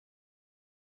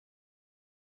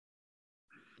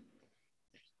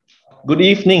Good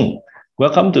evening.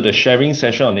 Welcome to the sharing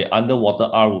session on the underwater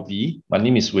ROV. My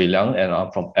name is Wei Liang and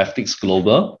I'm from Ethics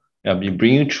Global. I'll be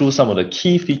bringing through some of the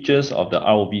key features of the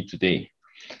ROV today.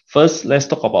 First, let's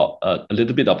talk about a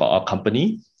little bit about our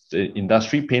company, the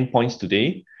industry pain points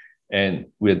today, and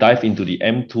we'll dive into the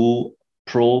M2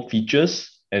 Pro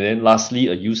features, and then lastly,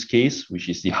 a use case, which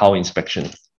is the hull inspection.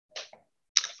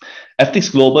 Ethics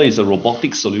Global is a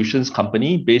robotic solutions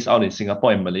company based out in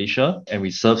Singapore and Malaysia, and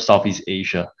we serve Southeast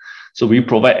Asia. So we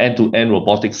provide end-to-end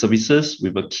robotic services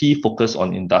with a key focus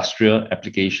on industrial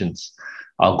applications.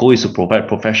 Our goal is to provide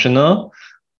professional,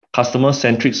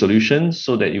 customer-centric solutions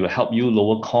so that it will help you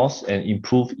lower costs and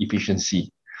improve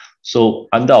efficiency. So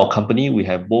under our company, we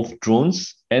have both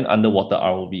drones and underwater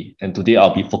ROV. And today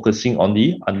I'll be focusing on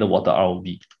the underwater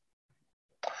ROV.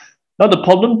 Now, the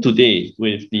problem today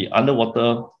with the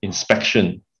underwater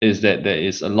inspection is that there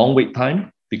is a long wait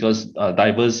time because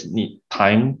divers need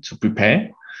time to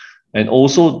prepare. And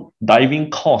also,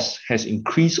 diving costs has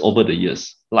increased over the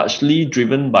years, largely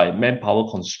driven by manpower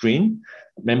constraint,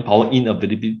 manpower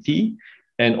inavailability,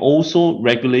 and also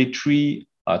regulatory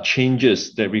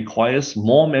changes that requires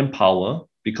more manpower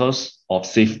because of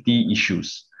safety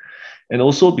issues. And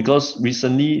also because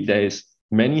recently there is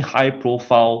many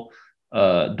high-profile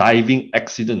diving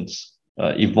accidents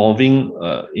involving,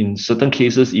 in certain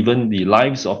cases, even the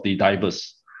lives of the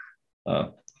divers.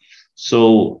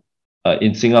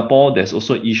 In Singapore, there's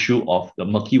also an issue of the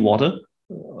murky water,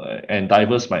 and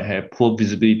divers might have poor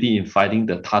visibility in finding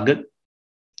the target,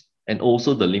 and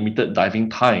also the limited diving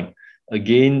time,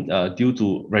 again, due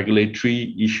to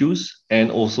regulatory issues and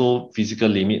also physical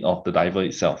limit of the diver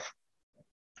itself.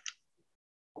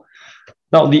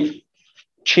 Now, the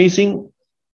chasing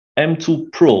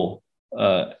M2 Pro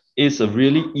is a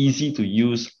really easy to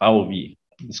use ROV.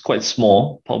 It's quite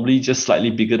small, probably just slightly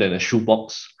bigger than a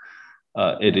shoebox.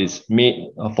 It is made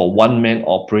for one-man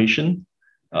operation.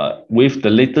 With the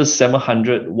latest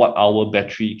 700 watt-hour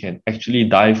battery, can actually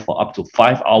dive for up to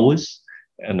 5 hours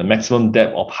and a maximum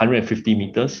depth of 150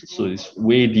 meters. So it's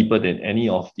way deeper than any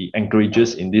of the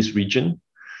anchorages in this region.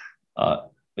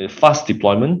 Fast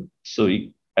deployment. So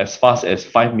as fast as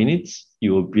 5 minutes,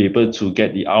 you will be able to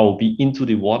get the ROV into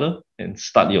the water and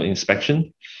start your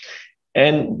inspection.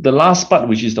 And the last part,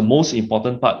 which is the most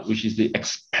important part, which is the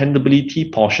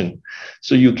expandability portion.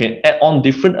 So you can add on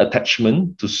different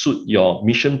attachment to suit your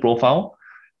mission profile.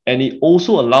 And it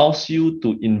also allows you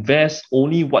to invest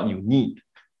only what you need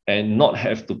and not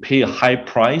have to pay a high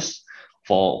price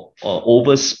for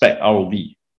over-spec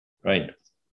ROV, right?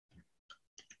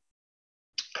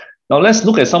 Now let's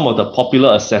look at some of the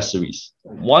popular accessories.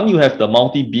 One, you have the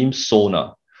multi-beam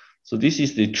sonar. So this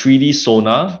is the 3D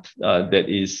sonar that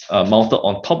is mounted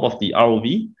on top of the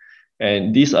ROV.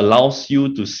 And this allows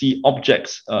you to see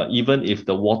objects even if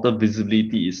the water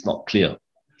visibility is not clear.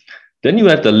 Then you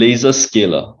have the laser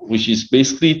scaler, which is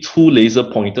basically two laser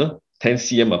pointer, 10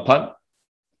 cm apart.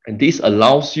 And this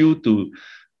allows you to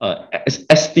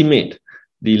estimate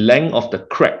the length of the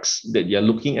cracks that you're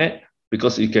looking at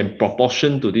because it can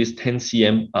proportion to these 10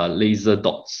 cm laser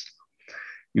dots.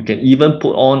 You can even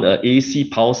put on an AC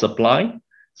power supply.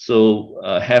 So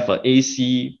have an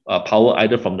AC power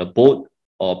either from the boat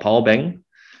or power bank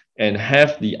and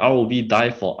have the ROV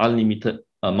dive for unlimited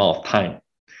amount of time.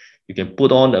 You can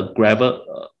put on a grabber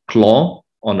claw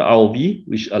on the ROV,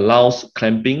 which allows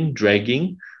clamping,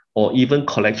 dragging, or even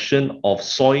collection of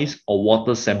soils or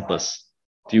water samples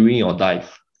during your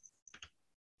dive.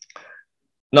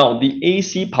 Now, the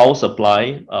AC power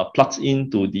supply plugs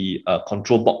into the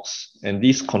control box, and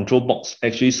this control box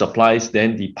actually supplies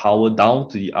then the power down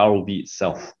to the ROV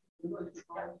itself.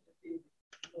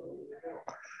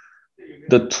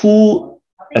 The two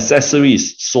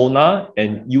accessories, sonar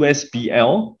and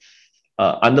USBL,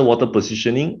 underwater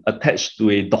positioning, attached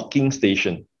to a docking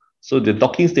station. So the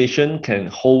docking station can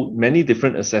hold many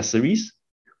different accessories,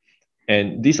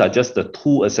 and these are just the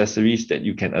two accessories that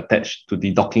you can attach to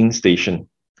the docking station.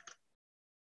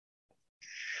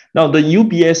 Now, the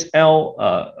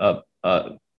UBSL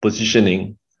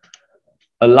positioning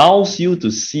allows you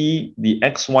to see the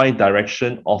XY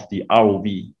direction of the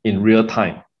ROV in real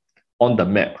time on the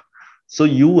map. So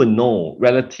you will know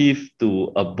relative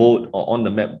to a boat or on the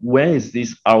map, where is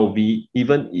this ROV,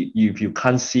 even if you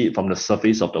can't see it from the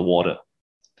surface of the water,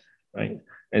 right?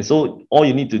 And so all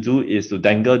you need to do is to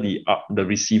dangle the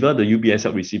receiver, the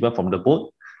UBSL receiver from the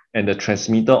boat, and the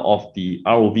transmitter of the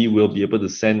ROV will be able to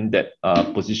send that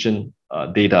position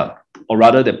data, or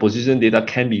rather the position data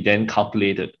can be then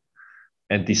calculated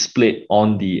and displayed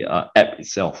on the app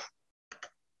itself.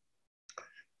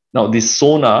 Now, this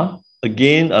sonar,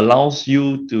 again, allows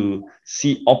you to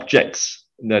see objects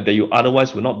that you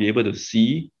otherwise will not be able to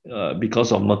see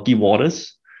because of murky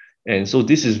waters. And so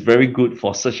this is very good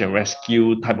for search and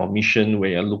rescue type of mission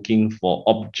where you're looking for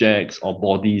objects or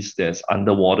bodies that's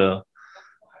underwater.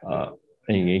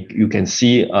 And you can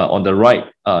see on the right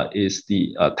is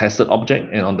the tested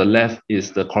object, and on the left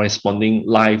is the corresponding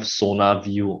live sonar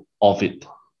view of it.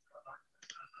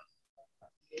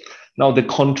 Now, the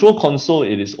control console,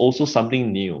 it is also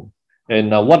something new. And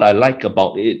what I like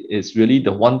about it is really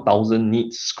the 1000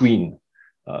 nits screen,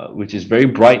 which is very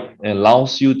bright and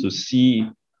allows you to see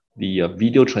the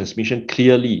video transmission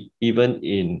clearly, even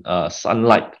in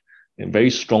sunlight, in very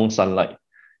strong sunlight.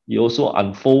 It also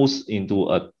unfolds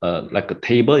into like a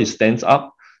table, it stands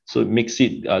up, so it makes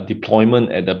it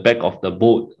deployment at the back of the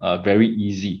boat very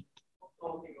easy.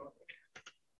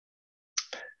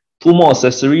 Two more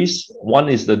accessories. One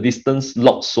is the distance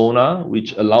lock sonar,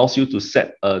 which allows you to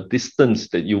set a distance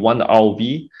that you want the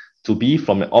ROV to be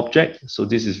from an object. So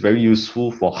this is very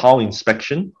useful for hull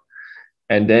inspection.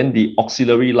 And then the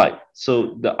auxiliary light.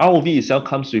 So the ROV itself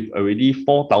comes with already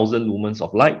 4000 lumens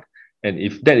of light. And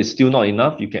if that is still not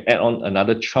enough, you can add on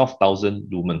another 12,000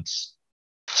 lumens.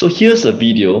 So here's a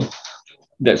video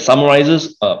that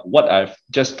summarizes what I've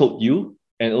just told you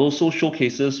and also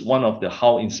showcases one of the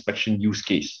hull inspection use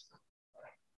case.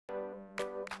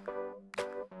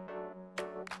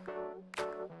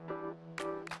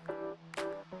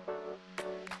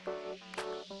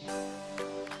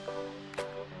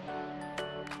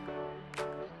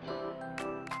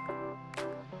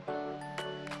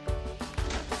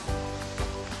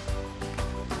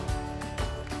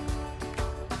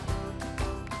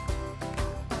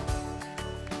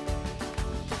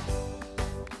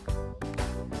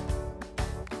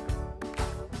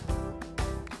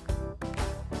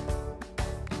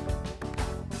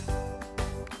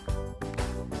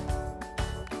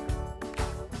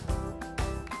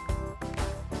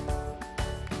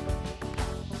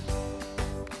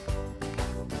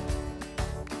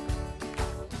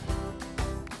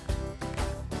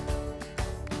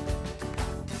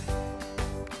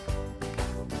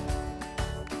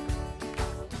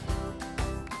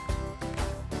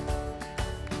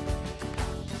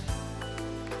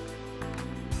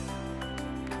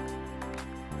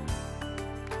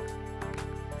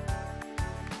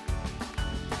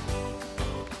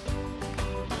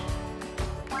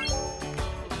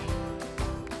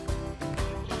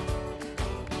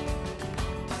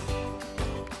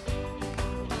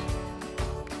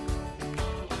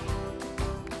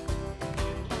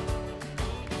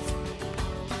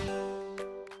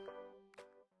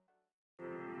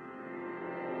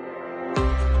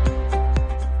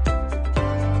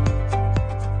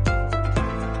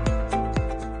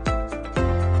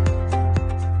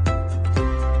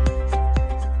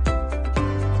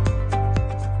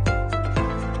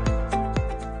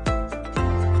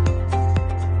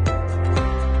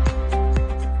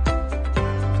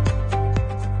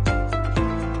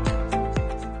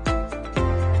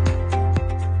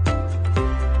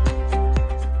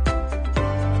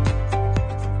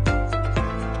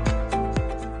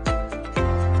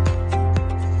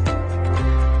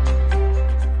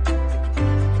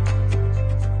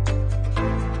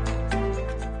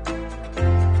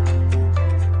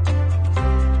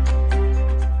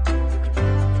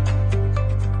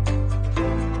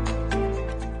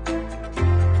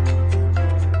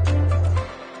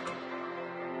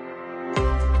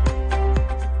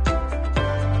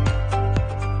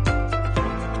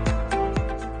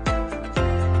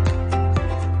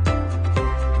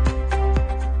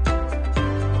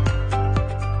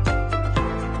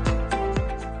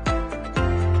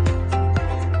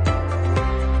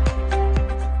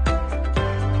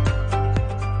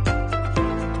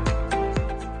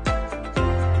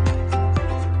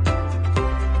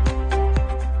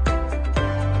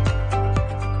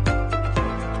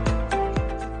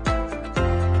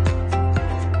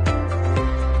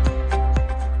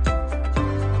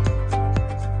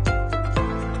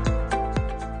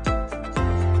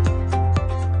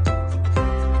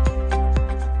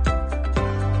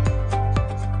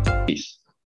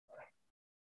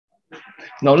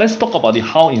 Now let's talk about the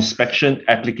hull inspection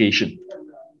application.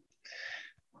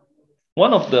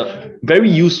 One of the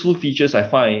very useful features I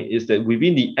find is that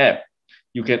within the app,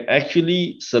 you can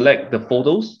actually select the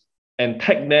photos and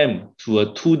tag them to a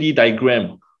 2D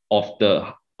diagram of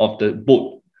the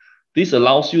boat. This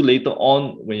allows you later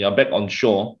on, when you're back on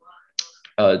shore,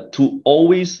 to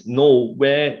always know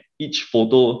where each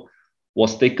photo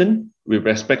was taken with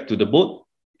respect to the boat,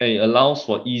 and it allows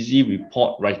for easy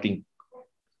report writing.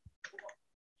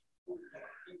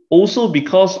 Also,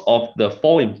 because of the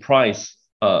fall in price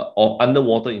of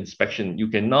underwater inspection, you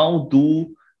can now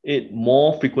do it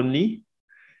more frequently.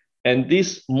 And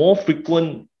this more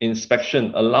frequent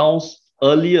inspection allows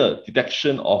earlier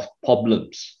detection of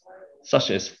problems, such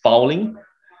as fouling,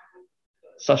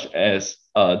 such as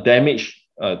damage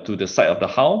to the side of the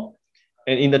hull.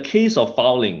 And in the case of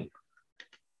fouling,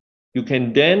 you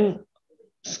can then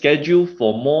schedule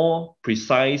for more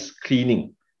precise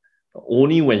cleaning,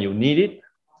 only when you need it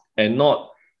and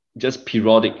not just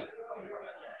periodic.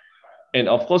 And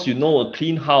of course, you know, a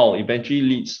clean hull eventually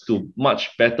leads to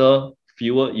much better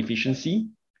fuel efficiency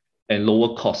and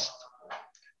lower cost.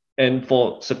 And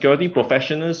for security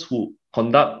professionals who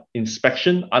conduct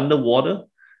inspection underwater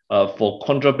for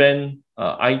contraband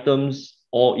items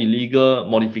or illegal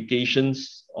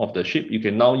modifications of the ship, you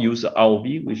can now use the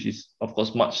ROV, which is of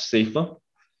course much safer.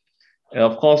 And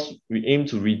of course, we aim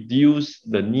to reduce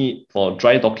the need for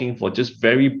dry docking for just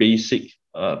very basic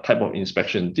type of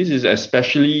inspection. This is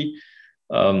especially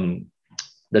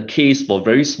the case for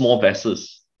very small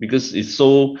vessels because it's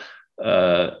so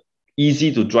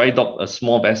easy to dry dock a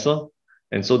small vessel.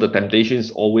 And so the temptation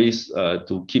is always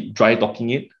to keep dry docking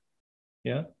it,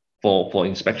 yeah, for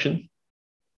inspection.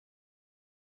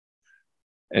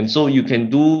 And so you can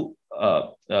do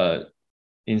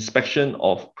inspection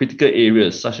of critical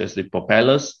areas such as the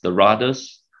propellers, the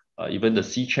rudders, even the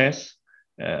sea chest,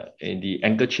 and the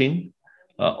anchor chain,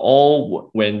 all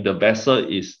when the vessel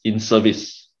is in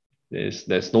service.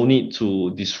 There's no need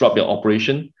to disrupt your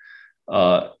operation.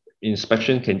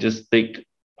 Inspection can just take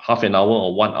half an hour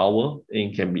or 1 hour.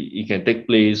 It can take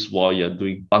place while you're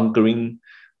doing bunkering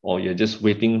or you're just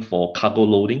waiting for cargo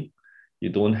loading. You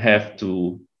don't have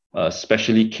to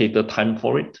specially cater time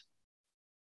for it.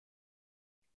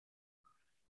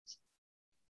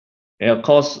 And of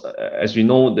course, as we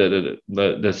know,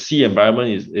 the sea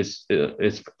environment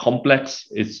is complex.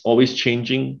 It's always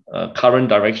changing. Current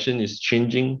direction is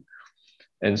changing.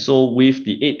 And so with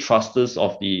the 8 thrusters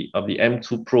of the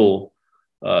M2 Pro,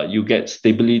 you get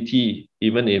stability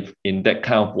even if in that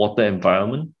kind of water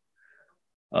environment.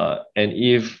 And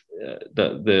if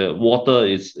the water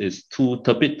is too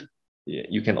turbid,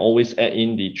 you can always add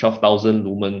in the 12,000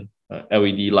 lumen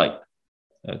LED light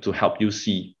to help you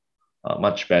see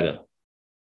much better.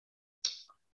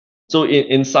 So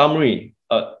in summary,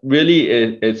 really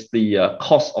it's the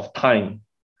cost of time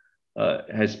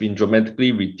has been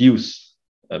dramatically reduced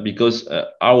because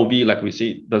ROV, like we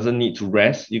say, doesn't need to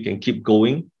rest. You can keep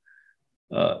going.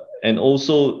 And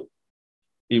also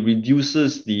it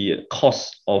reduces the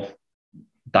cost of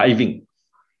diving.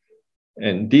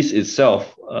 And this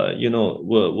itself,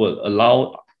 will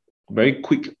allow very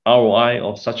quick ROI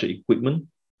of such an equipment.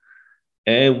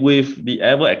 And with the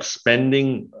ever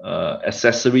expanding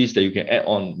accessories that you can add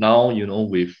on now,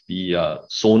 with the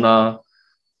sonar,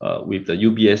 with the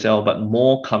UBSL, but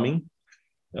more coming,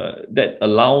 that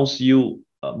allows you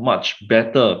much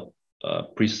better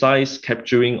precise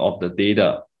capturing of the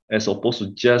data as opposed to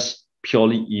just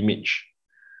purely image.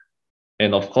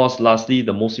 And of course, lastly,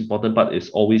 the most important part is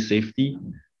always safety.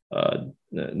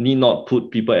 Need not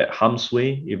put people at harm's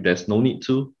way if there's no need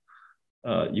to.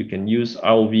 You can use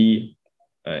ROV,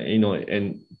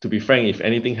 and to be frank, if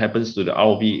anything happens to the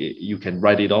ROV, you can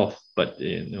write it off. But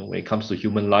when it comes to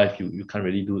human life, you can't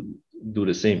really do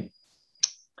the same.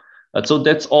 So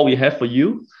that's all we have for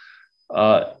you.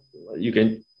 You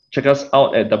can check us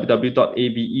out at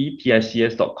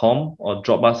www.abepics.com or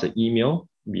drop us an email.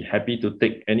 Be happy to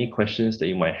take any questions that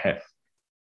you might have.